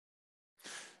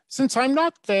Since I'm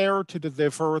not there to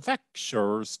deliver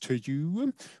lectures to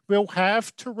you, we'll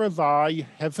have to rely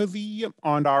heavily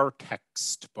on our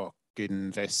textbook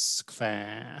in this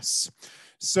class.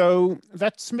 So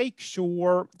let's make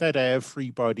sure that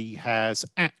everybody has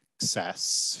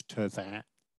access to that.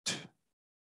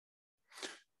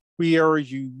 We are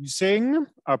using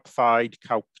Applied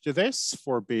Calculus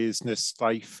for Business,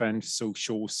 Life, and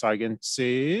Social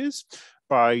Sciences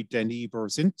by Denny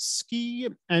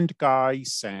Brzezinski and Guy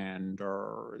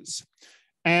Sanders.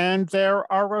 And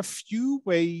there are a few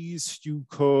ways you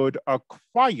could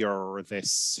acquire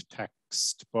this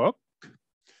textbook.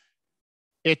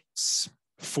 It's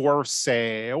for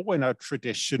sale in a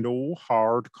traditional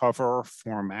hardcover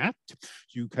format.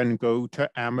 You can go to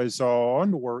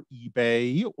Amazon or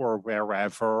eBay or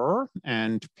wherever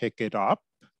and pick it up.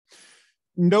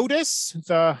 Notice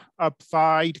the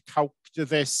Applied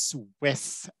Calculus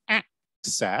with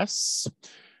Access.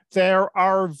 There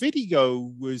are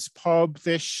videos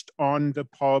published on the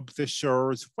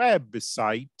publisher's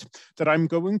website that I'm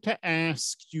going to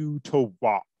ask you to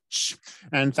watch.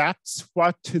 And that's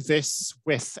what this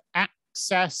with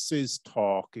access is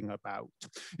talking about.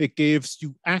 It gives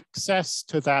you access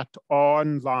to that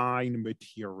online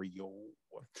material.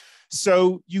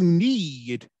 So you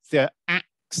need the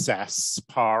access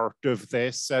part of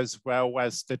this as well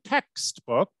as the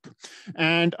textbook.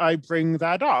 And I bring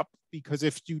that up because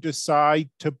if you decide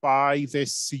to buy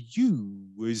this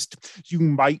used, you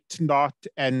might not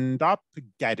end up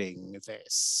getting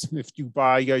this. If you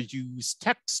buy a used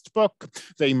textbook,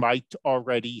 they might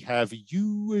already have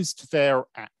used their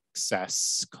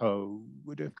access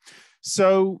code.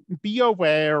 So be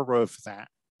aware of that.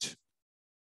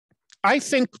 I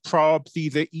think probably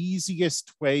the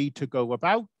easiest way to go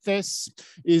about this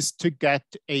is to get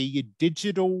a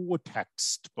digital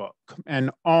textbook,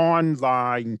 an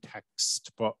online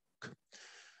textbook,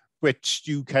 which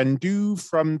you can do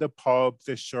from the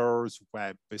publisher's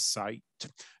website,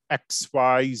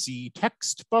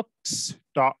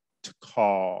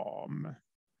 xyztextbooks.com.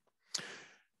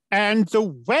 And the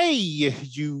way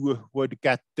you would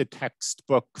get the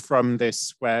textbook from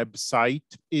this website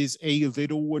is a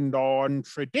little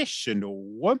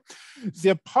non-traditional.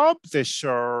 The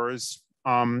publishers,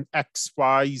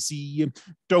 XYZ,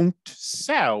 don't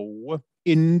sell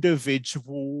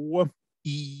individual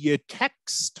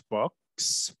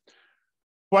e-textbooks.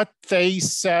 What they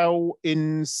sell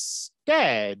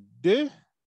instead,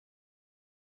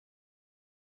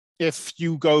 if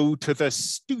you go to the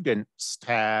Students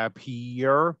tab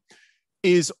here,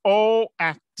 is all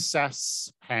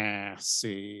access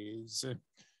passes.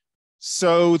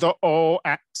 So the all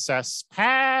access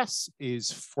pass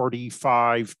is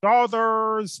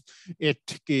 $45.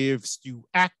 It gives you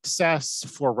access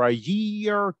for a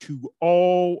year to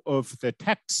all of the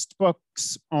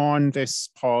textbooks on this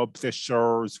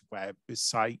publisher's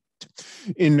website,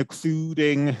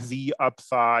 including the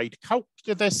Applied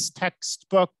Calculus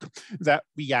textbook that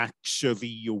we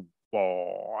actually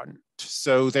want.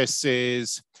 So this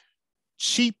is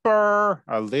cheaper,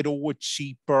 a little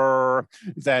cheaper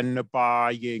than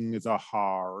buying the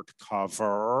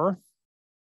hardcover.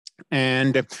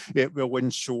 And it will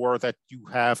ensure that you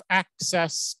have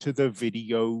access to the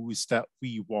videos that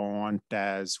we want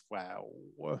as well.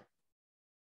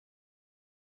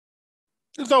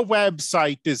 The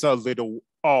website is a little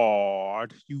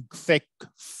odd. You click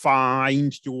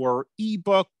Find Your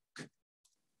ebook,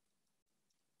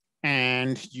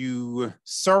 and you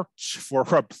search for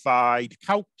Applied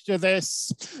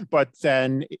Calculus, but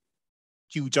then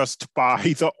you just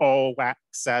buy the all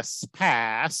access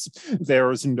pass.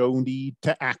 There's no need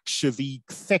to actually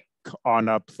click on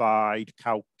Applied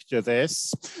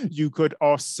Calculus. You could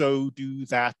also do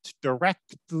that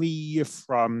directly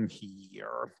from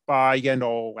here, buy an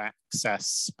all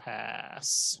access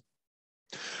pass.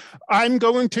 I'm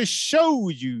going to show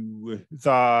you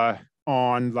the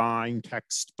online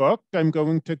textbook. I'm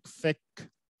going to click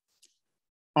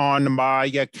on my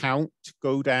account,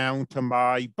 go down to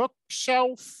my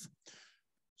bookshelf.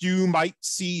 You might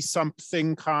see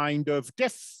something kind of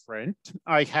different.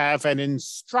 I have an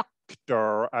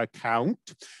instructor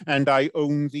account, and I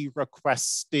only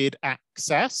requested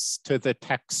access to the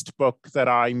textbook that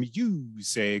I'm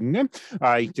using.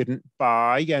 I didn't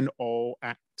buy an all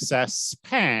access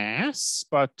pass,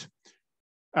 but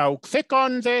I'll click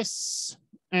on this,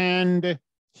 and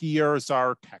here's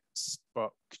our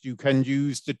textbook. You can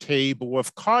use the table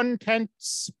of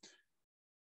contents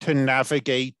to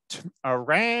navigate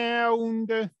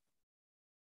around.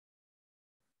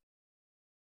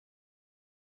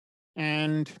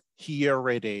 And here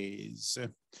it is.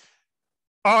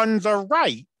 On the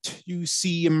right, you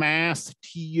see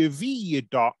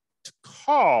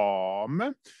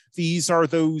mathtv.com. These are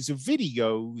those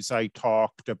videos I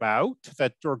talked about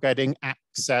that you're getting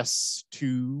access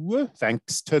to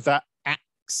thanks to the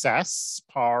access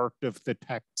part of the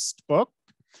textbook.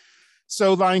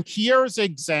 So like here's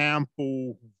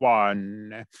example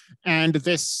 1, and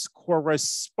this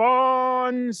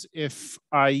corresponds, if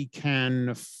I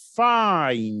can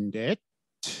find it,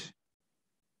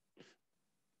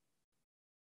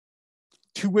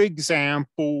 to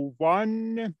example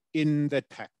 1 in the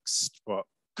textbook.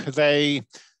 They,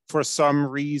 for some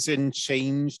reason,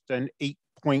 changed an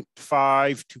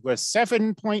 8.5 to a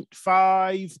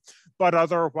 7.5, but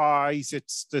otherwise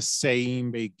it's the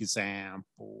same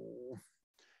example.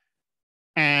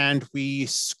 And we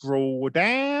scroll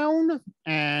down,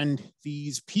 and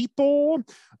these people,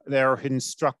 they're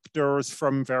instructors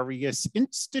from various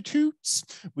institutes.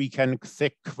 We can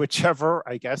click whichever,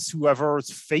 I guess,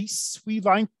 whoever's face we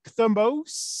like the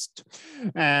most,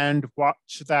 and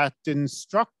watch that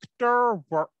instructor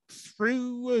work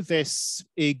through this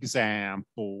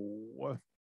example.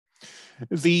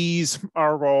 These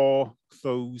are all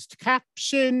closed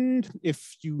captioned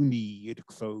if you need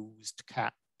closed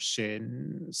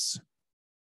captions.